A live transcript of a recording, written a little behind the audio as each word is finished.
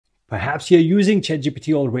Perhaps you're using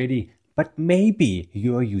ChatGPT already, but maybe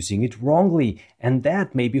you're using it wrongly, and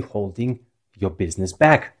that may be holding your business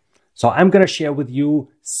back. So I'm going to share with you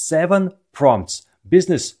 7 prompts,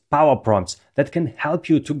 business power prompts that can help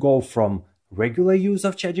you to go from regular use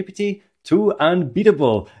of ChatGPT to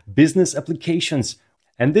unbeatable business applications.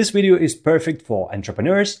 And this video is perfect for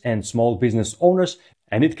entrepreneurs and small business owners,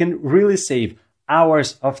 and it can really save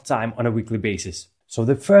hours of time on a weekly basis. So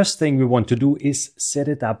the first thing we want to do is set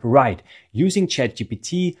it up right. Using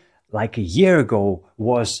ChatGPT like a year ago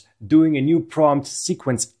was doing a new prompt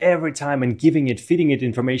sequence every time and feeding it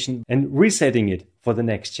information and resetting it for the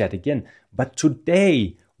next chat again. But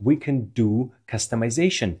today we can do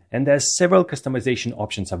customization, and there's several customization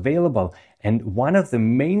options available. And one of the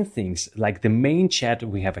main things, like the main chat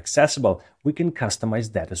we have accessible, we can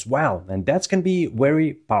customize that as well. And that can be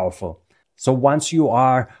very powerful. So once you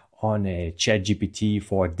are on a ChatGPT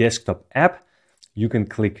for desktop app, you can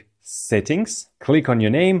click settings, click on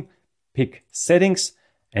your name, pick settings,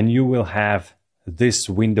 and you will have this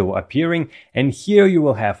window appearing. And here you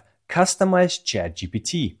will have customized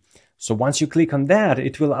ChatGPT. So once you click on that,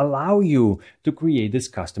 it will allow you to create these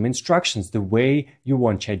custom instructions the way you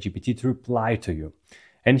want ChatGPT to reply to you.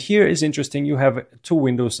 And here is interesting, you have 2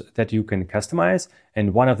 windows that you can customize.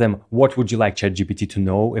 And one of them, what would you like ChatGPT to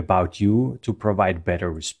know about you to provide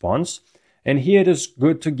better response? And here it is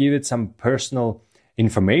good to give it some personal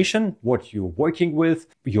information, what you're working with,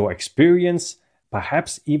 your experience,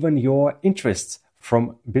 perhaps even your interests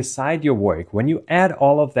from beside your work. When you add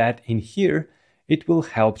all of that in here, it will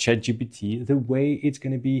help ChatGPT the way it's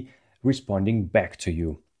going to be responding back to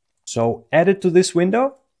you. So add it to this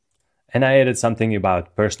window. And I added something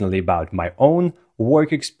personally about my own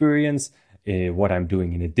work experience, what I'm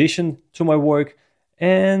doing in addition to my work,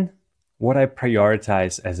 and what I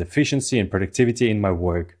prioritize as efficiency and productivity in my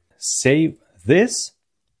work. Save this,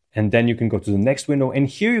 and then you can go to the next window. And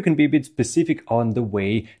here you can be a bit specific on the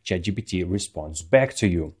way ChatGPT responds back to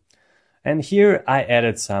you. And here I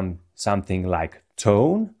added something like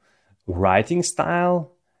tone, writing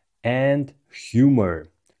style, and humor.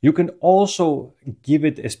 You can also give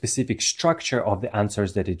it a specific structure of the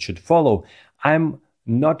answers that it should follow. I'm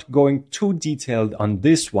not going too detailed on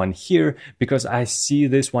this one here because I see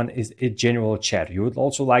this one is a general chat. You would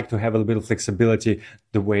also like to have a little bit of flexibility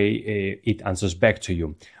the way it answers back to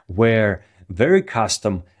you, where very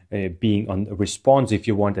custom being on response, if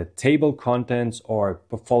you want a table contents or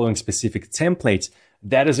following specific templates,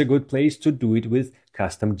 that is a good place to do it with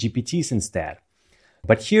custom GPTs instead.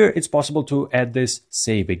 But here it's possible to add this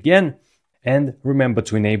save again, and remember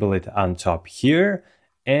to enable it on top here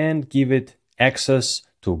and give it access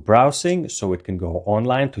to browsing so it can go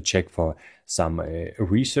online to check for some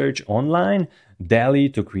research online, DALL-E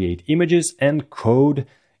to create images, and code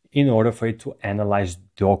in order for it to analyze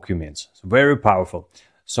documents. So very powerful.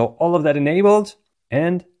 So all of that enabled,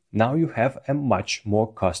 and now you have a much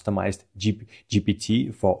more customized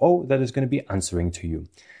GPT-4o that is going to be answering to you.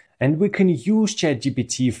 And we can use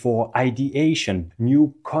ChatGPT for ideation,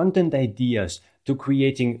 new content ideas, to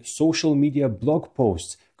creating social media blog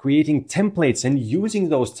posts, creating templates and using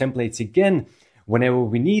those templates again whenever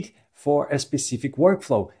we need for a specific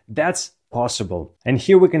workflow. That's possible. And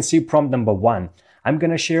here we can see prompt number 1. I'm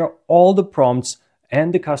going to share all the prompts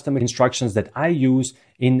and the custom instructions that I use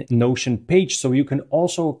in Notion page. So you can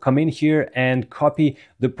also come in here and copy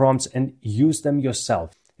the prompts and use them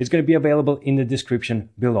yourself. It's going to be available in the description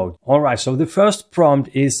below. All right, so the first prompt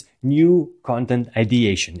is new content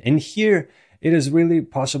ideation. And here it is really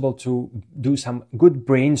possible to do some good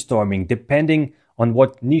brainstorming depending on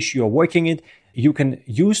what niche you're working in. You can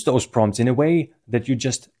use those prompts in a way that you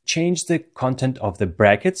just change the content of the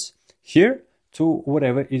brackets here to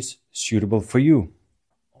whatever is suitable for you.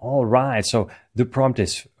 All right, so the prompt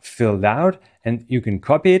is filled out and you can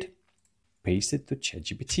copy it, paste it to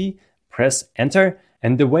ChatGPT, press enter.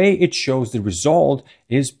 And the way it shows the result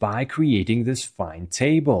is by creating this fine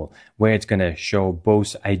table where it's going to show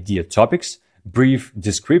both idea topics, brief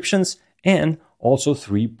descriptions, and also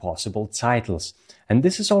 3 possible titles. And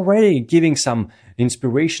this is already giving some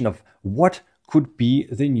inspiration of what could be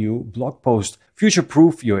the new blog post.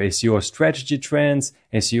 Future-proof your SEO strategy trends,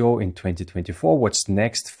 SEO in 2024, what's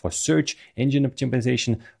next for search engine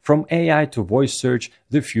optimization, from AI to voice search,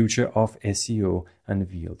 the future of SEO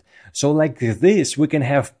unveiled. So like this, we can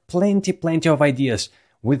have plenty of ideas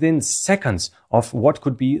within seconds of what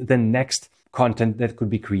could be the next content that could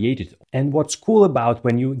be created. And what's cool about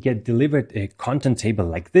when you get delivered a content table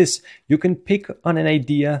like this, you can pick on an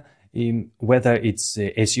idea, whether it's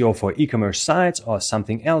SEO for e-commerce sites or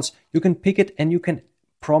something else. You can pick it and you can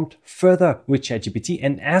prompt further with ChatGPT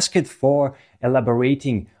and ask it for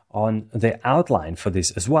elaborating on the outline for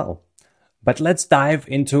this as well. But let's dive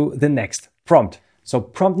into the next prompt. So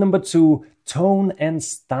prompt number 2, tone and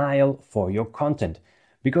style for your content.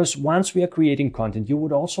 Because once we are creating content, you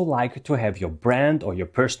would also like to have your brand or your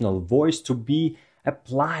personal voice to be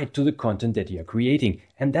applied to the content that you are creating.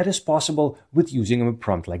 And that is possible with using a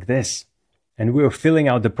prompt like this. And we're filling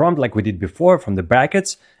out the prompt like we did before from the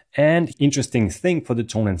brackets. And interesting thing for the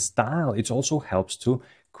tone and style, it also helps to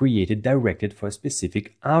create it directed for a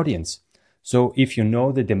specific audience. So if you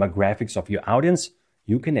know the demographics of your audience,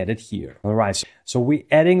 you can add it here. All right, so we're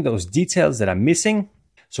adding those details that are missing.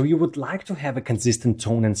 So you would like to have a consistent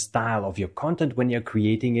tone and style of your content when you're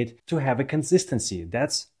creating it to have a consistency.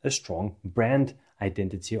 That's a strong brand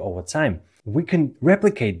identity over time. We can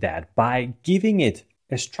replicate that by giving it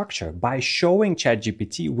a structure, by showing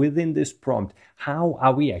ChatGPT within this prompt, how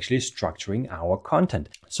are we actually structuring our content.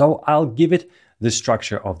 So I'll give it the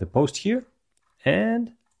structure of the post here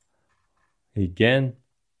and again,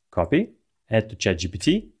 copy, add to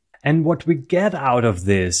ChatGPT. And what we get out of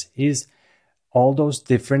this is all those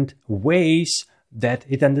different ways that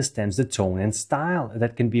it understands the tone and style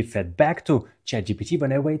that can be fed back to ChatGPT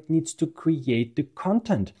whenever it needs to create the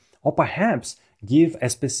content, or perhaps give a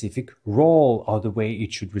specific role or the way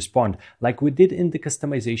it should respond, like we did in the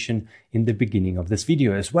customization in the beginning of this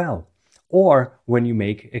video as well, or when you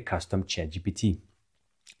make a custom ChatGPT.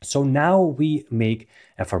 So now we make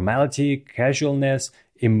a formality, casualness,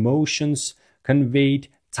 emotions conveyed,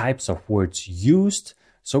 types of words used.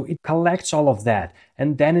 So it collects all of that,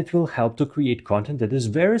 and then it will help to create content that is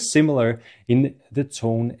very similar in the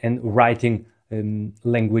tone and writing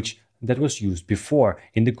language that was used before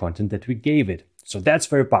in the content that we gave it. So that's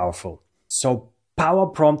very powerful. So power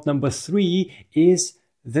prompt number 3 is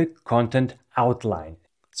the content outline.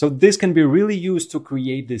 So this can be really used to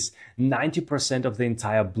create this 90% of the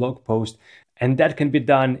entire blog post, and that can be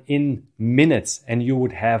done in minutes, and you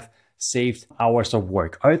would have saved hours of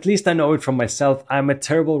work. Or at least I know it from myself. I'm a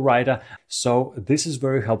terrible writer, so this is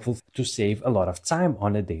very helpful to save a lot of time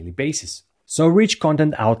on a daily basis. So rich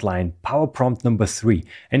content outline, power prompt number 3.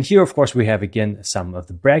 And here, of course, we have again some of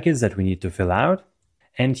the brackets that we need to fill out.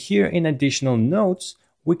 And here in additional notes,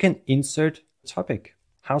 we can insert topic.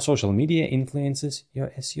 How social media influences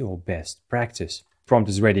your SEO best practice. Prompt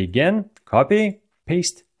is ready again. Copy,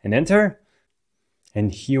 paste, and enter.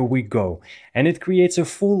 And here we go. And it creates a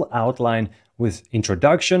full outline with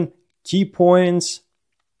introduction, key points,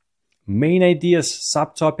 main ideas,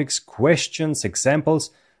 subtopics, questions,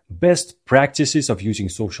 examples, best practices of using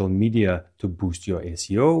social media to boost your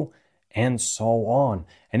SEO, and so on.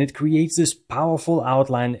 And it creates this powerful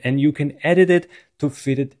outline, and you can edit it to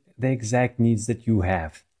fit it the exact needs that you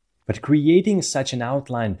have. But creating such an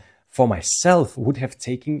outline for myself would have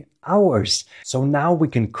taken hours. So now we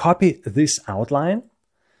can copy this outline.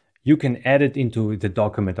 You can add it into the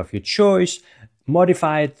document of your choice,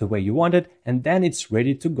 modify it the way you want it, and then it's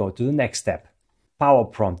ready to go to the next step. Power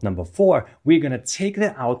prompt number 4, we're going to take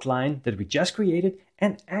the outline that we just created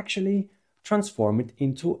and actually transform it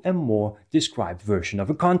into a more described version of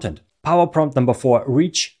a content. Power prompt number 4,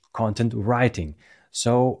 rich content writing.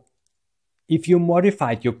 So if you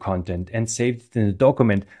modified your content and saved it in a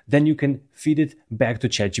document, then you can feed it back to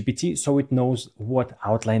ChatGPT so it knows what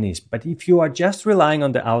outline is. But if you are just relying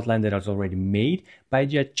on the outline that is already made by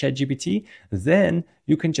ChatGPT, then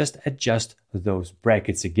you can just adjust those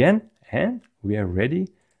brackets again, and we are ready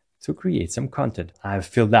to create some content. I've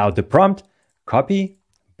filled out the prompt, copy,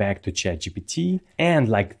 back to ChatGPT, and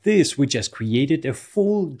like this, we just created a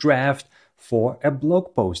full draft for a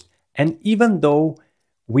blog post. And even though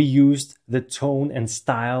we used the tone and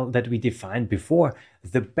style that we defined before,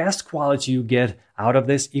 the best quality you get out of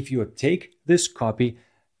this if you take this copy,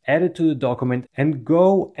 add it to the document, and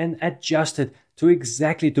go and adjust it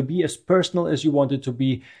to be as personal as you want it to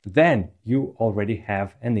be, then you already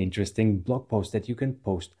have an interesting blog post that you can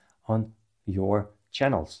post on your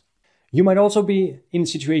channels. You might also be in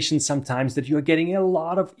situations sometimes that you are getting a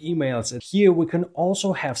lot of emails. And here we can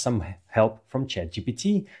also have some help from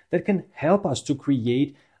ChatGPT that can help us to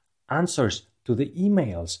create answers to the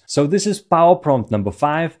emails. So this is power prompt number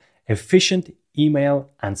 5, efficient email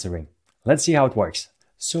answering. Let's see how it works.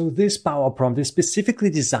 So this power prompt is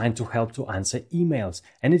specifically designed to help to answer emails,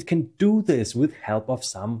 and it can do this with help of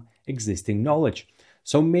some existing knowledge.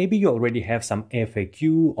 So maybe you already have some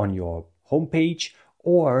FAQ on your homepage,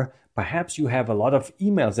 or perhaps you have a lot of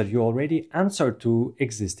emails that you already answered to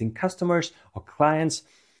existing customers or clients,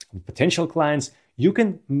 potential clients. You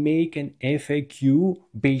can make an FAQ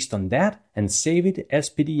based on that and save it as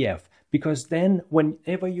PDF, because then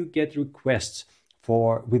whenever you get requests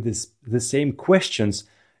with the same questions,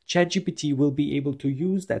 ChatGPT will be able to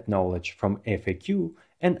use that knowledge from FAQ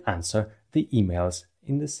and answer the emails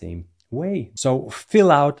in the same way. So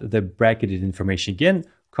fill out the bracketed information again,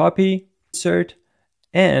 copy, insert,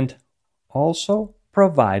 and also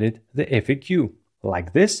provided the FAQ.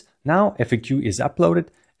 Like this, now FAQ is uploaded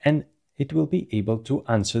and it will be able to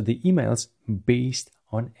answer the emails based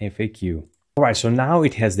on FAQ. All right, so now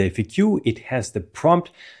it has the FAQ, it has the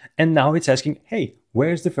prompt, and now it's asking, hey,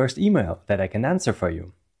 where's the first email that I can answer for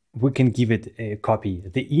you? We can give it a copy,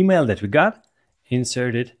 the email that we got,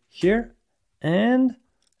 insert it here, and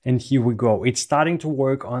here we go. It's starting to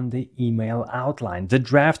work on the email outline, the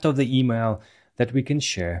draft of the email that we can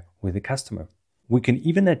share with the customer. We can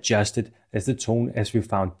even adjust it as the tone as we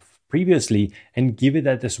found previously and give it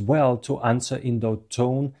that as well to answer in the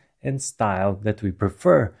tone and style that we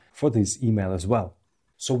prefer for this email as well.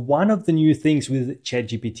 So one of the new things with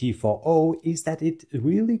ChatGPT 4o is that it's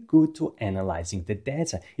really good to analyzing the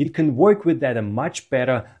data. It can work with data much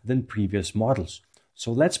better than previous models.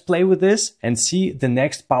 So let's play with this and see the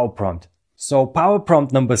next power prompt. So power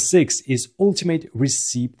prompt number 6 is ultimate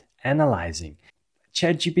receipt analyzing.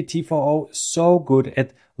 ChatGPT 4o is so good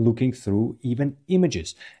at looking through even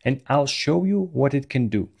images, and I'll show you what it can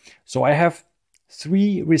do. So I have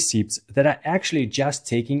 3 receipts that are actually just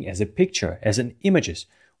taking as a picture, as an images.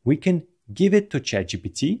 We can give it to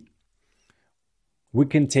ChatGPT. We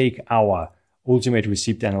can take our ultimate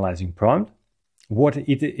receipt analyzing prompt. What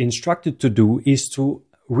it instructed to do is to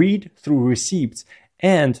read through receipts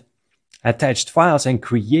and attached files and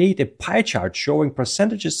create a pie chart showing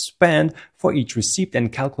percentages spent for each receipt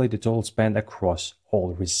and calculate the total spent across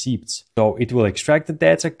all receipts. So it will extract the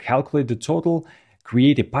data, calculate the total,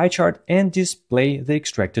 create a pie chart, and display the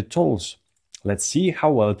extracted totals. Let's see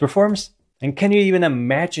how well it performs. And can you even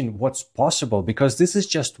imagine what's possible? Because this is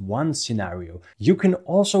just one scenario. You can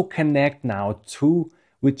also connect now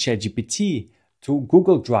with ChatGPT to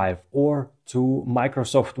Google Drive or to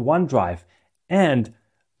Microsoft OneDrive, and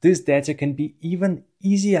this data can be even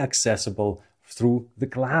easier accessible through the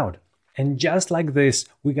cloud. And just like this,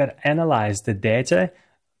 we got analyzed the data,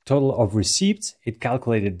 total of receipts. It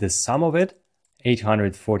calculated the sum of it,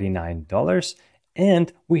 $849.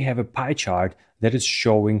 And we have a pie chart that is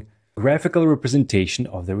showing graphical representation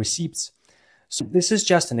of the receipts. So this is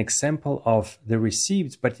just an example of the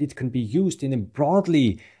receipts, but it can be used in a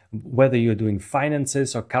broadly. Whether you're doing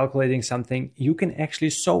finances or calculating something, you can actually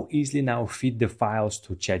so easily now feed the files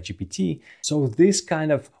to ChatGPT. So this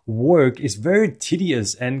kind of work is very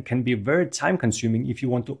tedious and can be very time consuming if you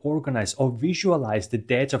want to organize or visualize the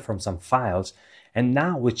data from some files. And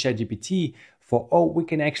now with ChatGPT 4o, we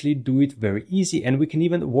can actually do it very easy, and we can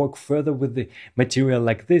even work further with the material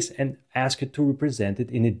like this and ask it to represent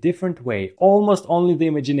it in a different way. Almost only the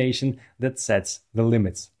imagination that sets the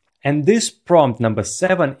limits. And this prompt number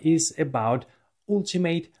 7 is about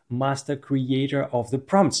ultimate master creator of the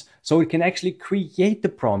prompts. So it can actually create the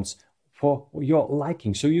prompts for your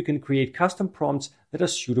liking. So you can create custom prompts that are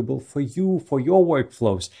suitable for you, for your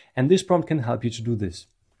workflows. And this prompt can help you to do this.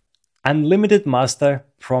 Unlimited Master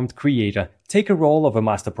Prompt Creator. Take a role of a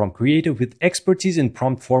master prompt creator with expertise in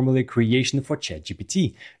prompt formula creation for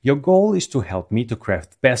ChatGPT. Your goal is to help me to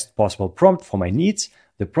craft best possible prompt for my needs.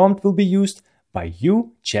 The prompt will be used by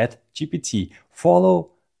you, ChatGPT.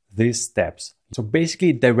 Follow these steps. So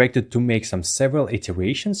basically directed to make several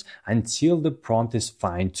iterations until the prompt is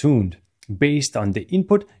fine-tuned. Based on the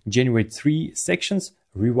input, generate 3 sections,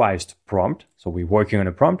 revised prompt. So we're working on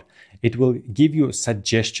a prompt. It will give you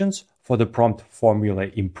suggestions for the prompt formula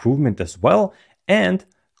improvement as well, and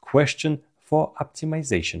question for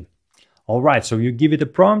optimization. All right, so you give it a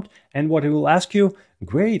prompt, and what it will ask you,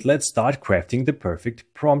 great, let's start crafting the perfect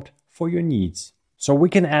prompt for your needs. So we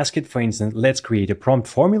can ask it, for instance, let's create a prompt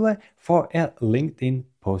formula for a LinkedIn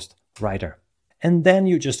post writer. And then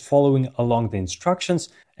you're just following along the instructions.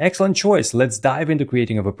 Excellent choice. Let's dive into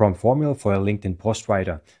creating of a prompt formula for a LinkedIn post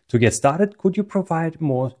writer. To get started, could you provide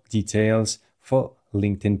more details for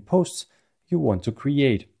LinkedIn posts you want to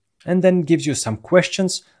create? And then gives you some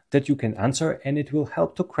questions that you can answer, and it will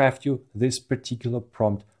help to craft you this particular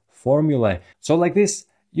prompt formula. So like this,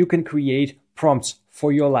 you can create prompts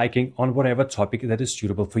for your liking on whatever topic that is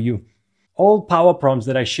suitable for you. All power prompts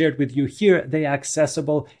that I shared with you here, they are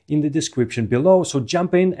accessible in the description below. So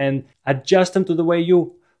jump in and adjust them to the way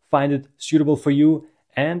you find it suitable for you.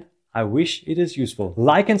 And I wish it is useful.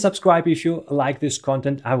 Like and subscribe if you like this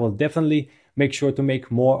content. I will definitely make sure to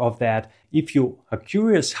make more of that. If you are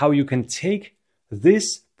curious how you can take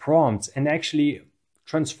these prompts and actually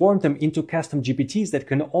transform them into custom GPTs that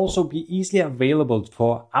can also be easily available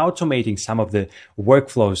for automating some of the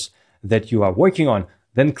workflows that you are working on,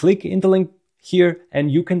 then click in the link here,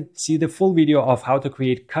 and you can see the full video of how to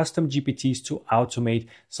create custom GPTs to automate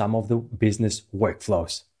some of the business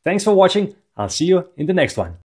workflows. Thanks for watching. I'll see you in the next one.